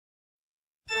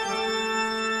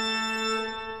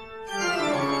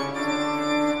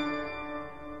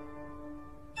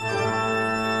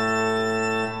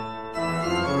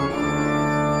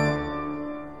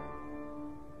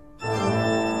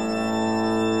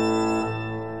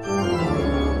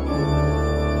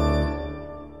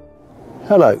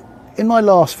Hello. In my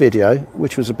last video,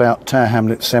 which was about Tower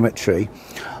Hamlets Cemetery,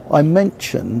 I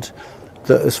mentioned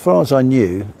that as far as I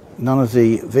knew, none of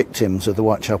the victims of the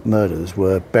Whitechapel murders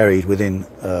were buried within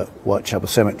Whitechapel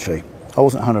Cemetery. I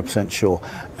wasn't 100% sure,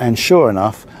 and sure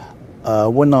enough,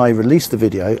 when I released the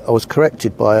video, I was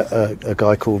corrected by a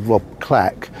guy called Rob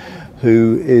Clack,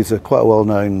 who is quite a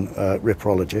well-known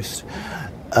ripperologist,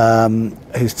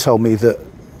 who's told me that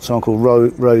someone called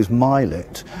Rose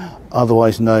Mylett,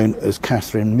 otherwise known as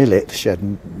Catherine Mylett, she had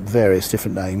various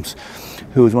different names,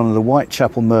 who was one of the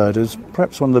Whitechapel murders,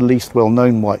 perhaps one of the least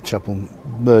well-known Whitechapel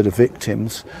murder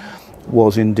victims,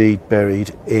 was indeed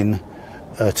buried in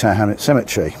Tower Hamlets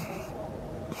Cemetery.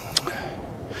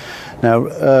 Now,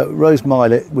 Rose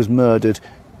Mylett was murdered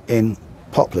in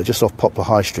Poplar, just off Poplar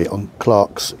High Street on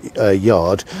Clark's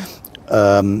Yard,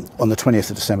 on the 20th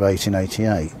of December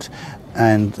 1888.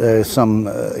 And some,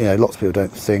 lots of people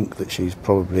don't think that she's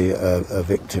probably a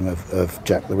victim of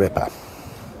Jack the Ripper.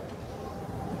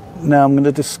 Now I'm going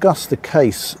to discuss the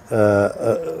case,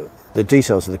 the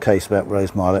details of the case about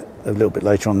Rose Mylett a little bit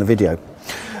later on in the video.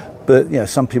 But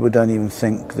some people don't even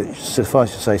think that,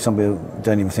 suffice to say, some people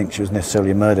don't even think she was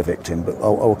necessarily a murder victim, but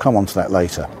I'll come on to that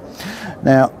later.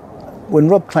 Now, when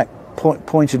Rob Clack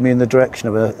pointed me in the direction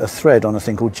of a thread on a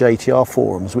thing called JTR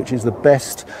forums, which is the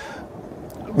best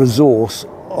resource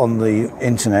on the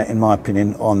internet, in my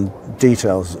opinion, on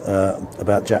details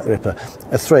about Jack the Ripper,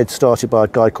 a thread started by a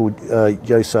guy called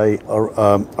Jose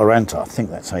Aranta, I think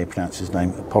that's how you pronounce his name,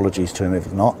 apologies to him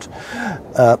if not,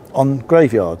 on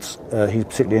graveyards. He's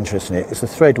particularly interested in it. It's a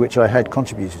thread which I had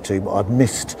contributed to, but I've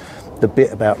missed the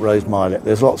bit about Rose Mylett.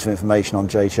 There's lots of information on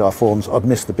JTR forums. I've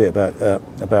missed the bit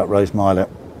about Rose Mylett.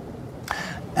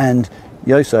 And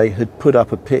Jose had put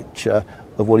up a picture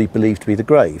of what he believed to be the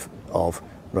grave of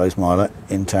Rose Mylett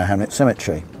in Tower Hamlets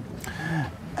Cemetery.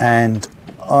 And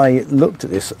I looked at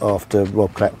this after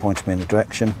Rob Clack pointed me in the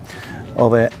direction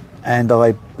of it, and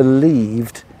I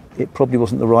believed it probably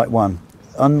wasn't the right one.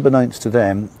 Unbeknownst to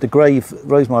them, the grave,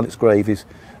 Rose Mylett's grave, is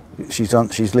she's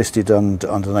listed under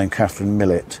the name Catherine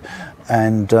Mylett,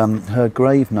 and her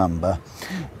grave number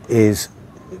is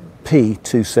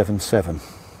P277.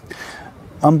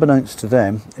 Unbeknownst to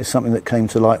them, is something that came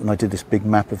to light when I did this big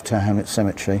map of Tower Hamlets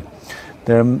Cemetery.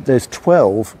 There's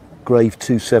 12 grave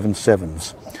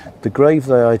 277s. The grave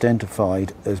they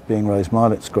identified as being Rose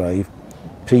Mylett's grave,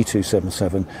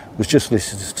 P277, was just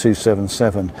listed as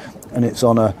 277, and it's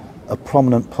on a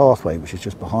prominent pathway, which is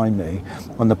just behind me.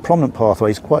 On the prominent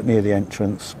pathway is quite near the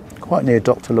entrance, quite near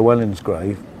Dr. Llewellyn's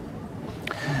grave,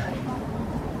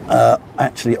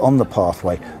 actually on the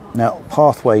pathway. Now,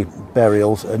 pathway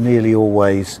burials are nearly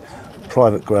always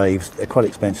private graves. They're quite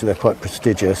expensive, they're quite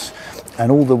prestigious, and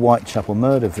all the Whitechapel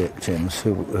murder victims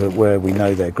where we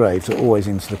know their graves are always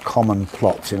into the common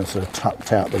plots in a sort of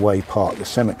tucked out the way part of the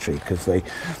cemetery, because they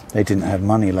didn't have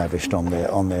money lavished on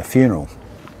their funeral,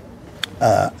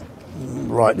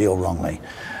 rightly or wrongly.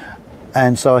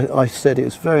 And so I said it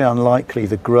was very unlikely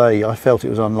I felt it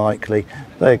was unlikely.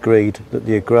 They agreed that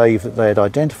the grave that they had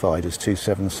identified as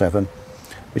 277,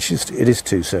 it is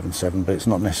 277, but it's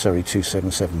not necessarily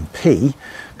 277P,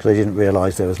 because they didn't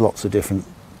realise there was lots of different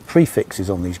prefixes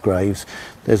on these graves.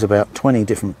 There's about 20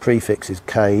 different prefixes,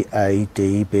 K, A,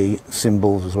 D, B,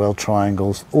 symbols as well,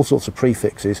 triangles, all sorts of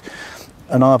prefixes,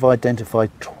 and I've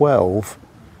identified 12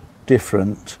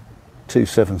 different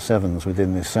 277s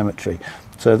within this cemetery.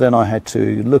 So then I had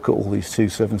to look at all these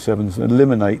 277s and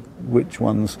eliminate which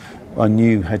ones I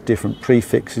knew had different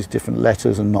prefixes, different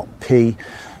letters, and not P,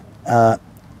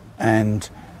 and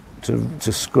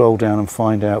to scroll down and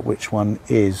find out which one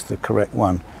is the correct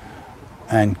one.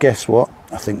 And guess what?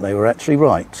 I think they were actually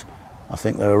right. I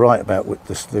think they were right about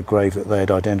the grave that they had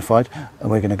identified,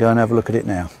 and we're going to go and have a look at it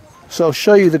now. So I'll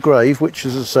show you the grave, which,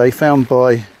 as I say, found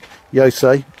by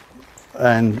Jose,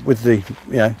 and with the,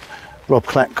 Rob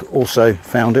Clack also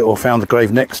found it, or found the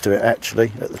grave next to it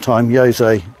actually at the time.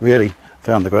 Jose really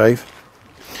found the grave,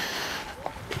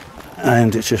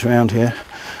 and it's just around here.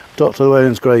 Dr.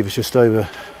 Llewellyn's grave is just over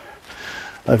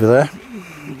there.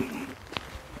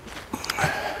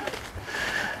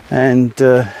 And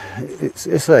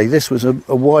this was a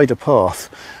wider path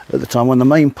at the time, one of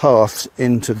the main paths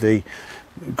into the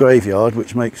graveyard,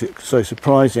 which makes it so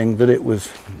surprising that it was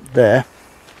there.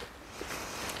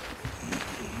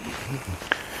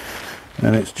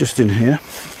 And it's just in here.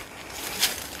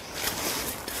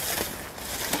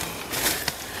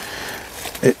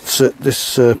 It's at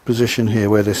this position here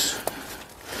where this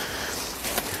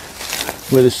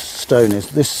stone is.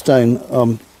 This stone,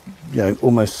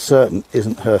 almost certain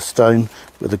isn't her stone,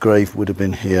 but the grave would have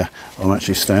been here. I'm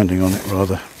actually standing on it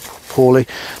rather poorly.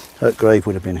 Her grave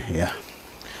would have been here.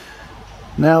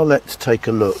 Now let's take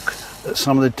a look at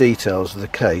some of the details of the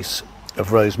case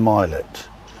of Rose Mylett,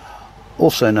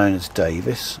 also known as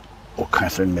Davis or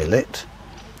Catherine Mylett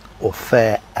or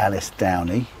Fair Alice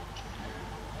Downey,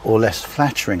 or less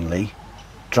flatteringly,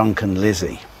 Drunken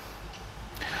Lizzie.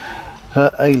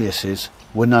 Her aliases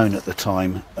were known at the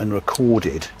time and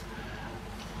recorded.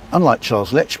 Unlike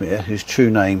Charles Lechmere, whose true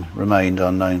name remained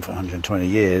unknown for 120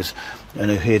 years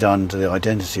and who hid under the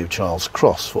identity of Charles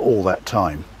Cross for all that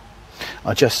time.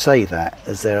 I just say that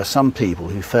as there are some people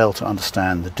who fail to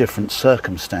understand the different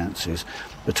circumstances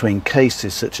between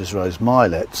cases such as Rose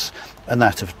Mylett's and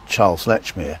that of Charles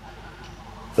Lechmere,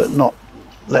 but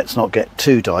let's not get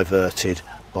too diverted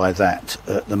by that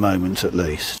at the moment at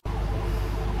least.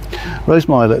 Rose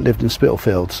Mylett lived in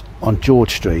Spitalfields on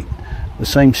George Street, the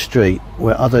same street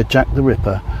where other Jack the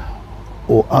Ripper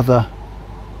or other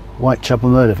Whitechapel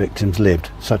murder victims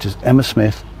lived, such as Emma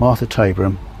Smith, Martha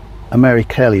Tabram, and Mary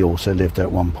Kelly also lived there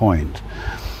at one point.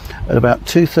 At about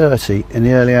 2:30 in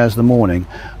the early hours of the morning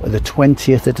of the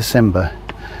 20th of December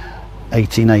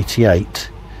 1888,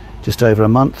 just over a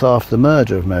month after the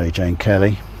murder of Mary Jane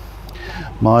Kelly,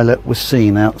 Mylett was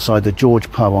seen outside the George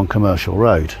pub on Commercial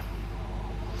Road.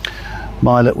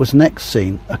 Mylett was next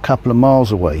seen a couple of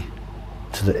miles away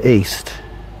to the east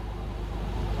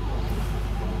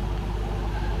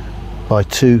by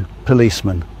two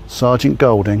policemen, Sergeant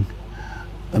Golding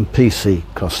and PC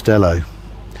Costello,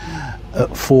 at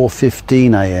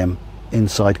 4:15 a.m.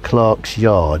 inside Clark's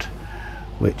Yard,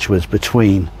 which was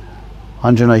between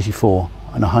 184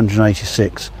 and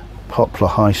 186 Poplar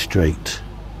High Street.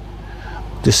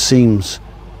 This seems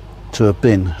to have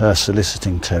been her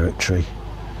soliciting territory.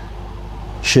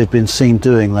 She had been seen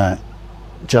doing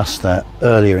just that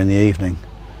earlier in the evening.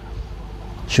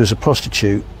 She was a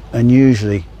prostitute, and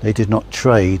usually they did not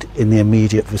trade in the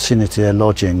immediate vicinity of their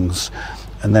lodgings,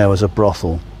 and there was a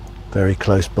brothel very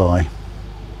close by.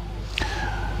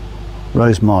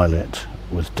 Rose Mylett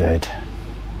was dead.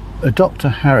 A Dr.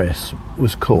 Harris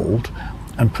was called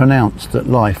and pronounced that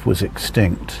life was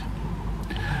extinct.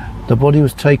 The body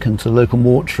was taken to the local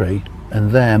mortuary,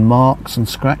 and there marks and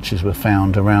scratches were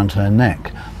found around her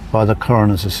neck by the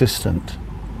coroner's assistant.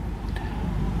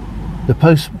 The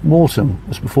post-mortem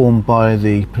was performed by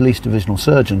the police divisional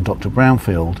surgeon, Dr.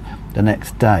 Brownfield, the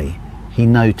next day. He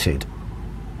noted,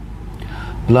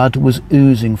 blood was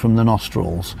oozing from the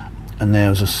nostrils and there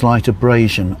was a slight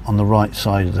abrasion on the right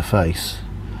side of the face.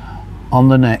 On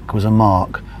the neck was a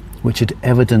mark which had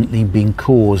evidently been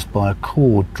caused by a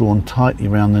cord drawn tightly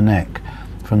round the neck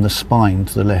from the spine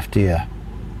to the left ear.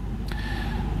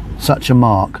 Such a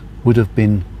mark would have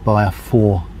been by a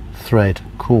 4-thread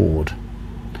cord.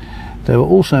 There were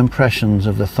also impressions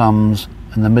of the thumbs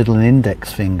and the middle and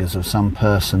index fingers of some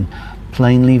person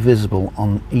plainly visible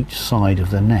on each side of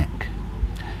the neck.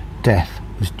 Death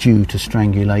was due to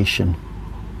strangulation.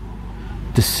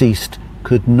 Deceased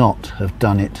could not have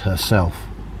done it herself.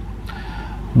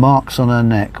 Marks on her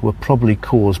neck were probably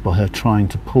caused by her trying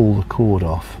to pull the cord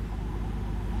off.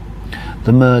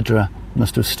 The murderer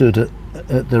must have stood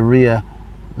at the rear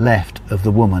left of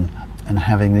the woman and,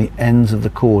 having the ends of the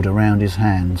cord around his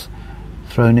hands,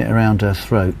 thrown it around her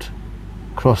throat,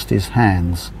 crossed his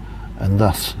hands and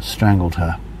thus strangled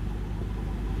her.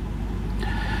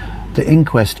 The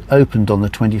inquest opened on the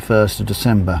 21st of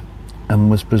December and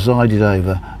was presided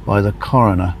over by the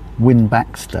coroner, Wynne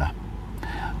Baxter,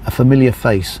 a familiar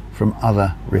face from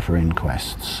other Ripper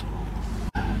inquests.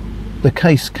 The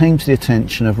case came to the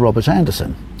attention of Robert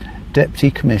Anderson, Deputy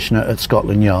Commissioner at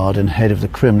Scotland Yard and head of the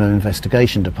Criminal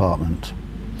Investigation Department.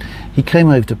 He came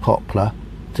over to Poplar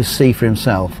to see for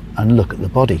himself and look at the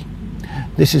body.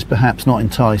 This is perhaps not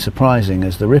entirely surprising,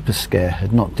 as the Ripper scare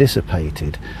had not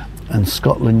dissipated and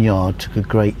Scotland Yard took a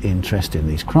great interest in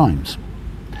these crimes.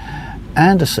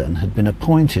 Anderson had been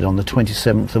appointed on the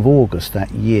 27th of August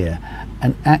that year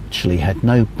and actually had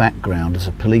no background as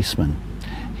a policeman.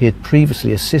 He had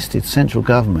previously assisted central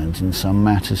government in some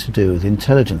matters to do with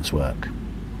intelligence work.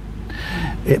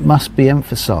 It must be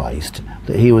emphasised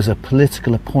that he was a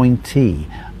political appointee,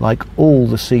 like all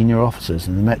the senior officers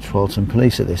in the Metropolitan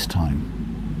Police at this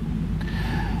time.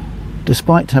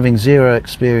 Despite having zero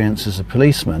experience as a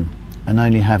policeman and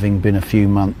only having been a few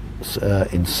months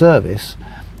in service,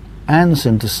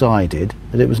 Anderson decided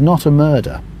that it was not a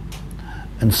murder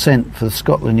and sent for the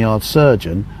Scotland Yard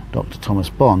surgeon, Dr. Thomas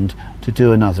Bond, to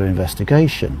do another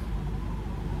investigation.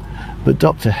 But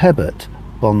Dr. Hebert,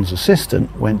 Bond's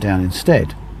assistant, went down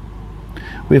instead.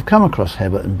 We have come across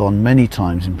Hebert and Bond many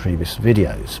times in previous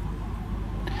videos.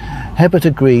 Hebert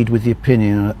agreed with the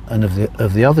opinion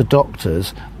of the other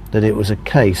doctors that it was a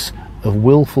case of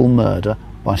willful murder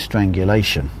by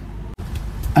strangulation.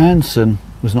 Anderson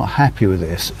was not happy with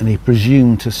this, and he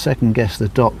presumed to second guess the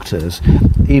doctors,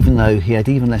 even though he had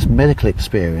even less medical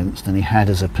experience than he had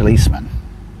as a policeman.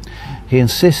 He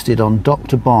insisted on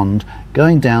Dr. Bond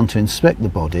going down to inspect the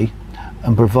body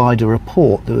and provide a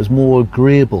report that was more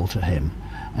agreeable to him,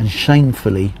 and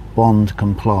shamefully Bond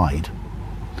complied.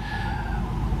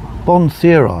 Bond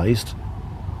theorised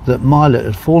that Mylett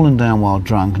had fallen down while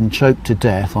drunk and choked to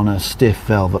death on a stiff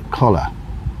velvet collar.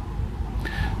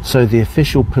 So the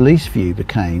official police view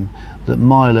became that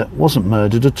Mylett wasn't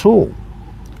murdered at all,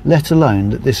 let alone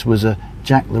that this was a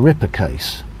Jack the Ripper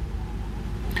case.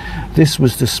 This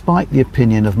was despite the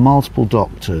opinion of multiple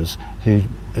doctors who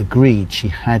agreed she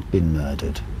had been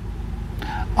murdered.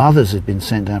 Others had been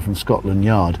sent down from Scotland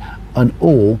Yard, and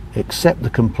all, except the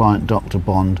compliant Dr.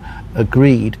 Bond,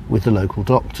 agreed with the local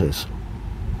doctors.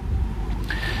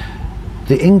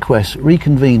 The inquest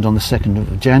reconvened on the 2nd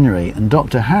of January, and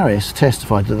Dr. Harris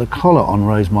testified that the collar on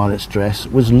Rose Mylett's dress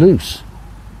was loose.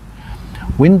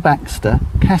 Wynne Baxter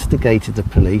castigated the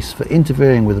police for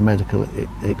interfering with the medical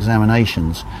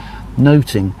examinations,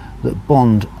 noting that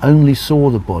Bond only saw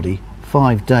the body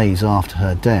 5 days after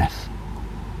her death.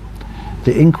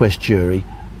 The inquest jury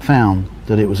found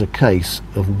that it was a case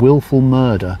of willful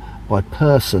murder by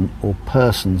person or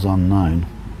persons unknown.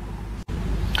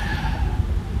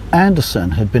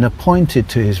 Anderson had been appointed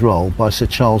to his role by Sir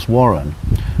Charles Warren,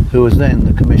 who was then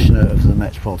the Commissioner of the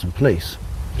Metropolitan Police.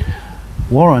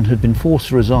 Warren had been forced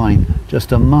to resign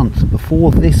just a month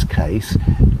before this case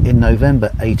in November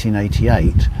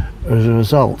 1888 as a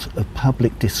result of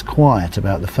public disquiet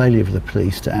about the failure of the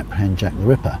police to apprehend Jack the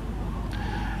Ripper.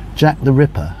 Jack the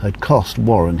Ripper had cost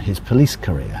Warren his police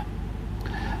career.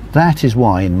 That is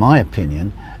why, in my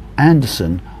opinion,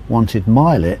 Anderson wanted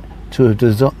Mylett to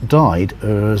have died as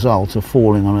a result of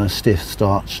falling on a stiff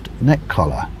starched neck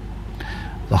collar.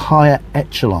 The higher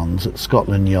echelons at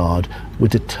Scotland Yard were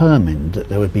determined that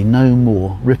there would be no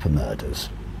more Ripper murders.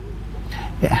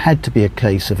 It had to be a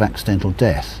case of accidental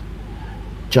death,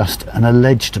 just an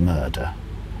alleged murder,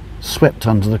 swept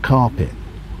under the carpet.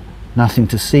 Nothing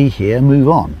to see here, move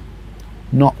on,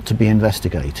 not to be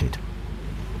investigated.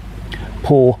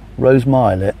 Poor Rose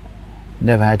Mylett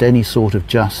never had any sort of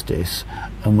justice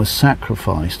and was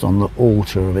sacrificed on the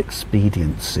altar of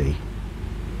expediency.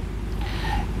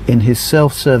 In his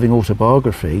self-serving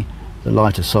autobiography, The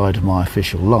Lighter Side of My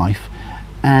Official Life,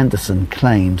 Anderson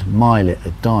claimed Mylett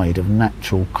had died of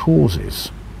natural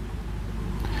causes.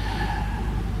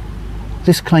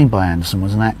 This claim by Anderson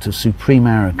was an act of supreme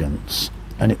arrogance,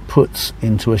 and it puts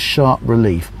into a sharp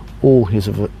relief all his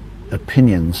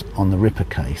opinions on the Ripper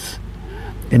case.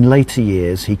 In later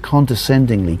years, he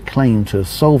condescendingly claimed to have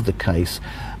solved the case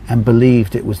and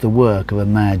believed it was the work of a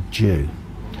mad Jew.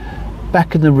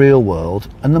 Back in the real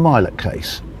world and the Mylett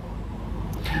case,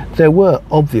 there were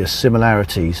obvious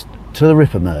similarities to the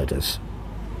Ripper murders.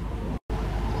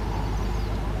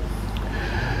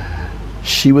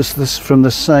 She was from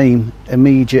the same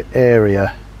immediate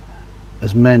area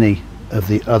as many of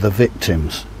the other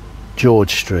victims,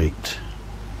 George Street.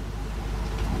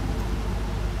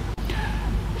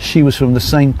 She was from the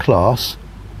same class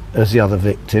as the other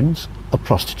victims, a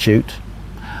prostitute.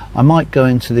 I might go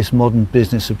into this modern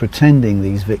business of pretending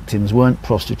these victims weren't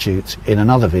prostitutes in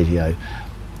another video.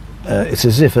 It's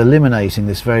as if eliminating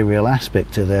this very real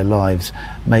aspect of their lives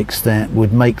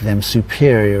would make them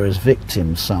superior as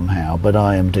victims somehow, but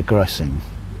I am digressing.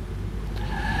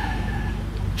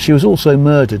 She was also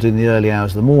murdered in the early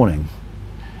hours of the morning.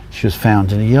 She was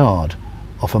found in a yard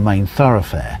off a main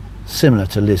thoroughfare, similar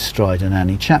to Liz Stride and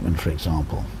Annie Chapman, for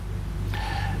example.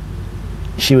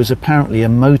 She was apparently a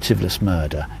motiveless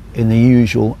murder in the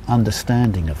usual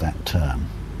understanding of that term.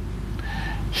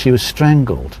 She was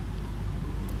strangled.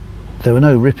 There were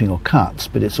no ripping or cuts,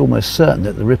 but it's almost certain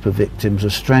that the Ripper victims were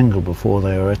strangled before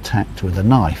they were attacked with a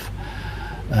knife.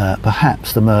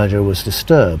 Perhaps the murderer was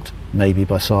disturbed, maybe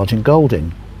by Sergeant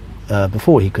Golding,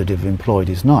 before he could have employed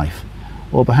his knife.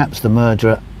 Or perhaps the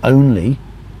murderer only,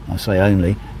 I say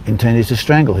only, intended to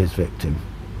strangle his victim.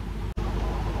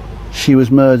 She was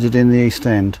murdered in the East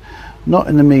End, not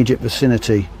in the immediate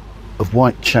vicinity of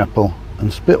Whitechapel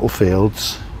and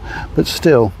Spitalfields, but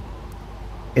still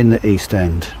in the East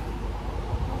End,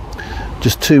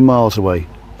 just 2 miles away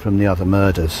from the other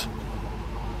murders.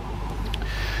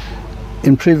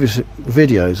 In previous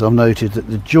videos I've noted that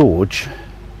the George,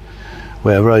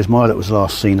 where Rose Mylett was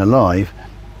last seen alive,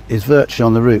 is virtually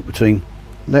on the route between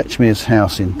Lechmere's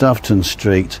house in Doveton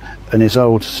Street and his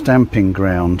old stamping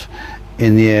ground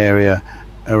in the area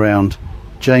around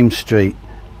James Street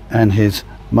and his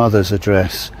mother's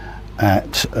address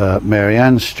at Mary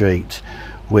Ann Street,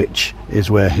 which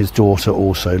is where his daughter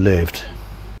also lived.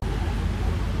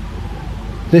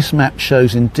 This map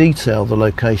shows in detail the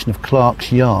location of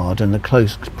Clark's Yard and the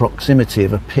close proximity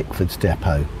of a Pickford's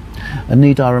depot. And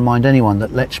need I remind anyone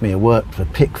that Lechmere worked for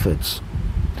Pickford's.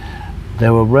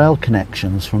 There were rail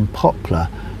connections from Poplar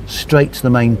straight to the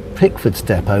main Pickford's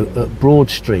depot at Broad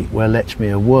Street where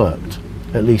Lechmere worked.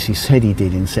 At least he said he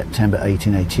did in September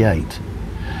 1888.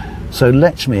 So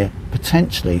Lechmere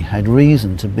potentially had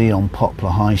reason to be on Poplar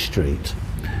High Street.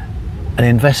 An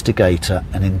investigator,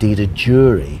 and indeed a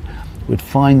jury, would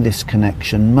find this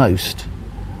connection most,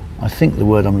 I think the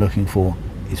word I'm looking for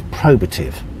is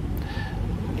probative,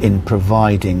 in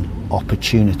providing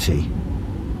opportunity.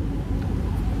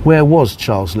 Where was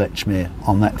Charles Lechmere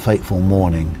on that fateful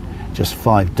morning, just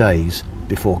 5 days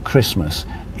before Christmas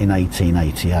in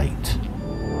 1888?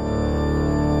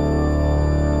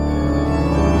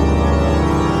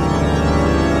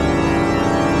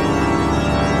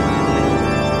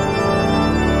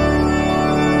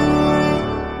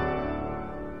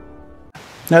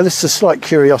 Now this is a slight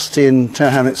curiosity in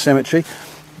Tower Hamlets Cemetery.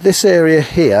 This area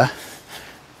here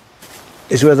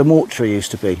is where the mortuary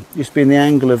used to be. It used to be in the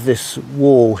angle of this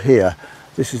wall here.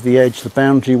 This is the edge, the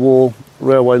boundary wall,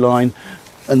 railway line,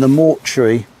 and the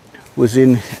mortuary was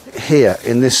in here,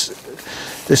 in this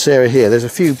area here. There's a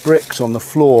few bricks on the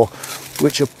floor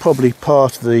which are probably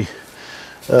part of the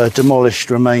demolished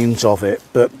remains of it,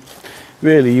 but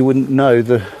really you wouldn't know.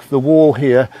 The wall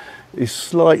here is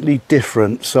slightly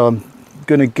different, so I'm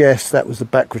going to guess that was the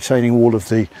back retaining wall of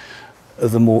the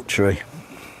mortuary.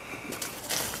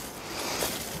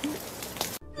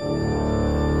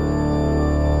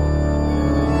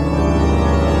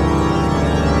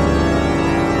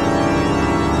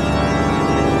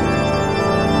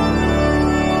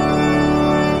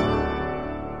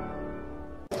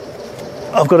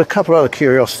 I've got a couple of other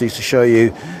curiosities to show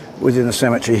you within the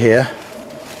cemetery here.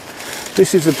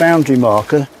 This is the boundary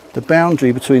marker, the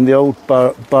boundary between the old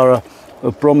borough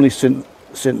of Bromley St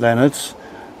Leonard's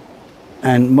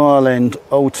and Mile End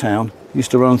Old Town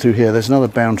used to run through here. There's another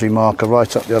boundary marker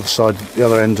right up the other side, the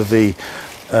other end of the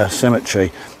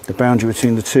cemetery. The boundary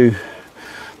between the two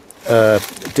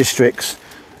districts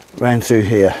ran through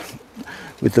here,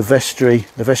 with the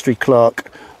vestry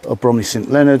clerk of Bromley St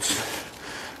Leonard's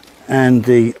and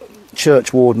the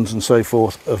church wardens and so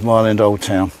forth of Mile End Old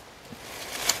Town.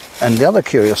 And the other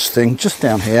curious thing, just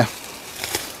down here,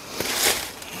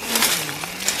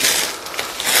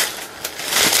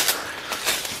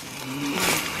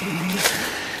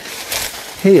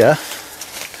 here,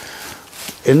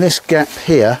 in this gap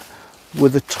here, were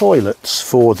the toilets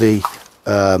for the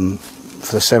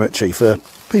cemetery, for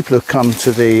people who come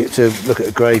to look at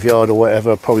a graveyard or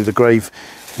whatever, probably the grave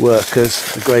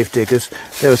workers, the grave diggers.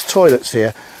 There was toilets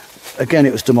here. Again,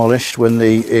 it was demolished when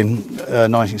in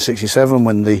 1967,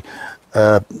 when the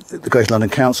Greater London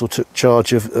Council took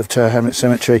charge of Tower Hamlets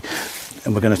Cemetery,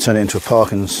 and we're going to turn it into a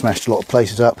park and smashed a lot of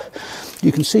places up.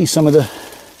 You can see some of the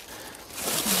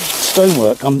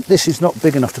stonework. This is not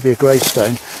big enough to be a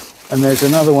gravestone, and there's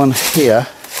another one here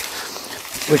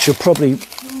which are probably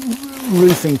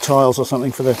roofing tiles or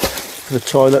something for the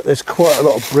toilet. There's quite a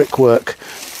lot of brickwork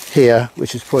here,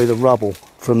 which is probably the rubble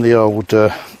from the old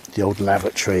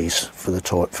lavatories for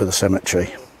the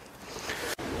cemetery.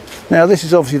 Now this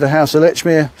is obviously the house of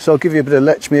Lechmere, so I'll give you a bit of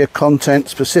Lechmere content,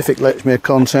 specific Lechmere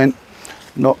content,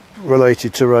 not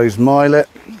related to Rose Mylett.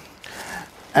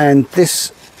 And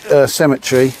this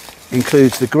cemetery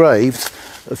includes the graves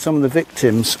of some of the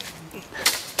victims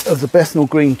of the Bethnal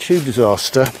Green Tube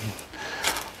Disaster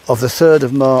of the 3rd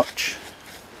of March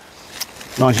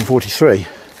 1943,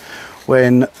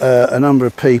 when a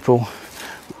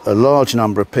large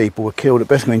number of people were killed at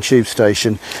Bethnal Green Tube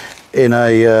Station in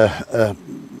an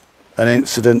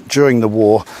incident during the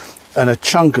war, and a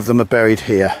chunk of them are buried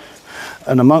here,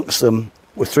 and amongst them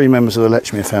were 3 members of the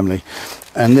Lechmere family,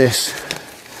 and this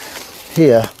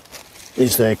here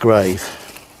is their grave.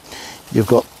 You've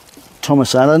got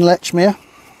Thomas Allen Lechmere,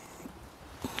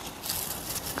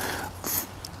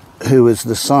 who was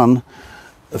the son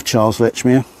of Charles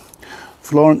Lechmere,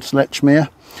 Florence Lechmere,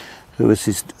 who was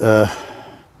his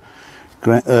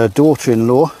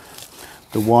daughter-in-law,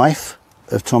 the wife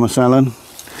of Thomas Allen,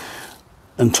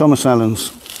 and Thomas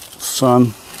Allen's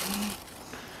son,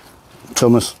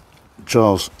 Thomas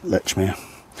Charles Lechmere.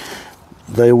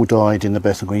 They all died in the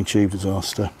Bethnal Green Tube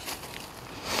Disaster.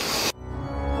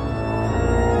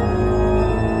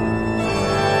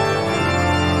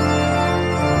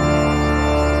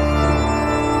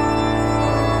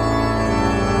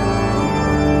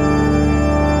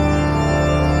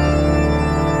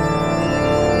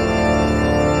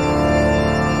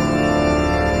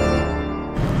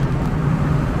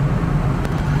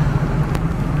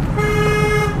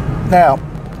 Now,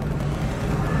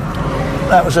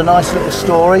 that was a nice little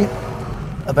story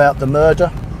about the murder.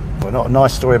 Well, not a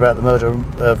nice story about the murder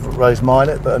of Rose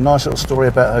Mylett, but a nice little story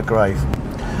about her grave.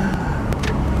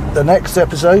 The next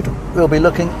episode, we'll be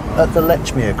looking at the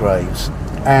Lechmere graves,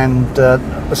 and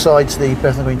besides the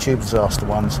Bethnal Green Tube Disaster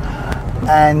ones,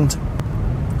 and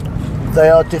they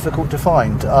are difficult to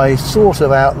find. I sort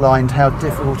of outlined how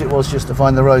difficult it was just to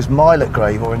find the Rose Mylett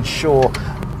grave, or ensure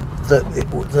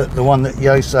that the one that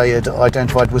Yosei had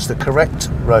identified was the correct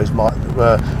Rose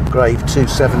grave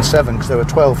 277, because there were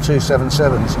 12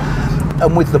 277s.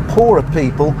 And with the poorer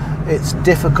people, it's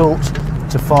difficult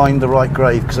to find the right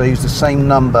grave because they use the same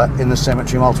number in the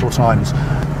cemetery multiple times.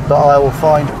 But I will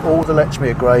find all the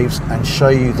Lechmere graves and show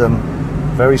you them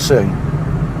very soon.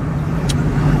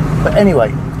 But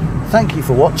anyway, thank you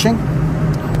for watching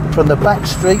from the back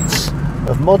streets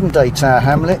of modern day Tower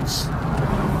Hamlets.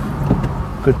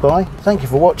 Goodbye, thank you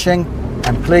for watching,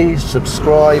 and please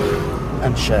subscribe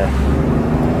and share.